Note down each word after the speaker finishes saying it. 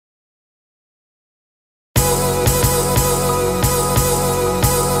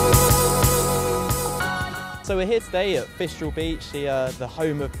So we're here today at Fistral Beach, the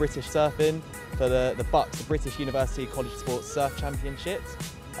home of British surfing for the BUCS, the British University College Sports Surf Championships.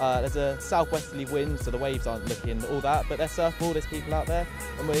 There's a southwesterly wind, so the waves aren't looking all that, but they're surfable, there's people out there,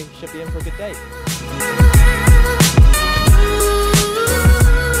 and we should be in for a good day.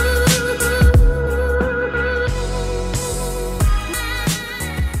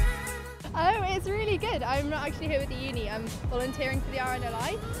 It's really good. I'm not actually here with the uni, I'm volunteering for the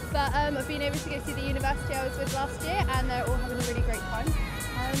RNLI, but I've been able to go see the university I was with last year, and they're all having a really great time.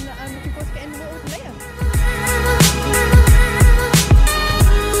 I'm looking forward to getting in the water with them later.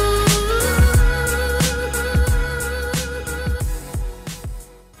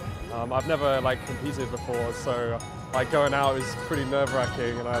 I've never competed before, so going out is pretty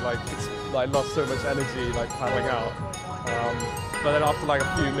nerve-wracking, and I lost so much energy paddling out. But then after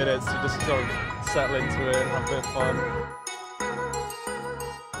a few minutes, you just sort of settle into it and have a bit of fun.